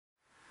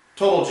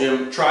total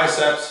gym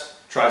triceps,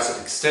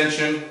 tricep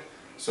extension.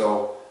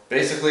 So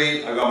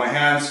basically I got my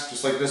hands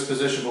just like this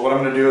position, but what I'm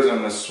going to do is I'm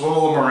going to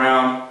swivel them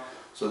around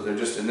so that they're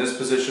just in this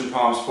position,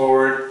 palms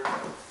forward.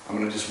 I'm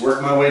going to just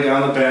work my way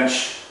down the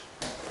bench,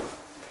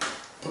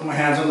 put my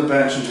hands on the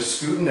bench and just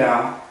scooting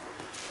down.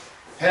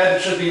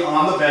 Head should be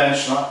on the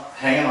bench, not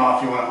hanging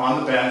off. You want it on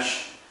the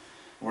bench.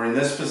 We're in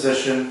this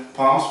position,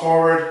 palms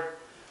forward,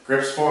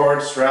 grips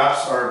forward,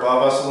 straps are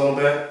above us a little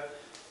bit.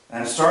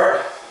 And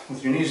start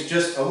with your knees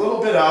just a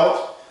little bit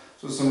out.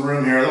 So there's some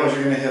room here, otherwise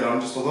you're going to hit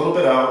them just a little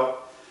bit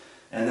out.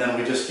 And then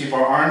we just keep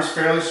our arms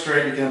fairly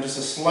straight. You can have just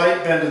a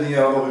slight bend in the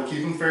elbow, but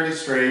keep them fairly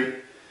straight.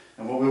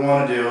 And what we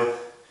want to do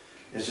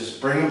is just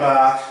bring them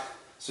back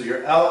so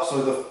you're out,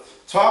 so the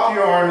top of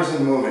your arm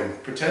isn't moving.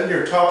 Pretend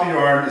your top of your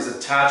arm is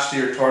attached to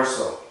your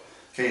torso.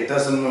 Okay, it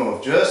doesn't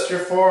move. Just your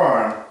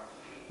forearm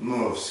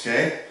moves,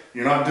 okay?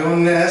 You're not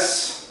doing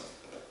this.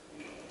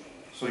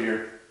 So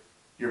your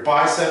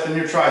bicep and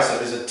your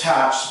tricep is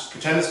attached.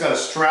 Pretend it's got a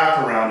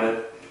strap around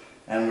it,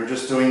 and we're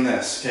just doing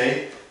this,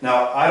 okay?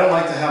 Now, I don't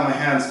like to have my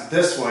hands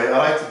this way. I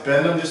like to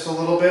bend them just a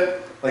little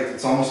bit, like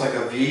it's almost like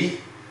a V.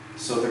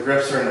 So the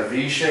grips are in a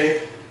V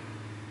shape.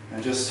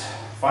 And just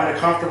find a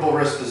comfortable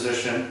wrist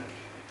position.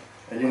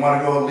 And you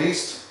want to go at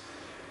least,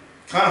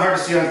 kind of hard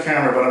to see on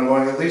camera, but I'm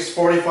going at least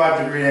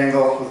 45-degree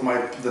angle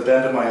with the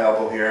bend of my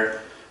elbow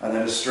here, and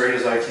then as straight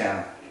as I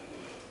can.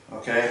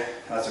 Okay,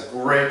 that's a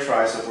great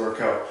tricep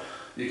workout.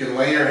 You can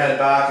lay your head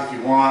back if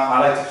you want.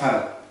 I like to kind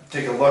of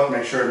take a look,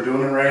 make sure I'm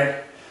doing it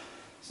right.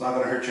 It's not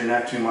going to hurt your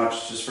neck too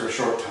much, just for a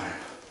short time.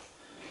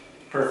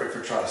 Perfect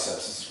for triceps,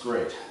 this is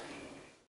great.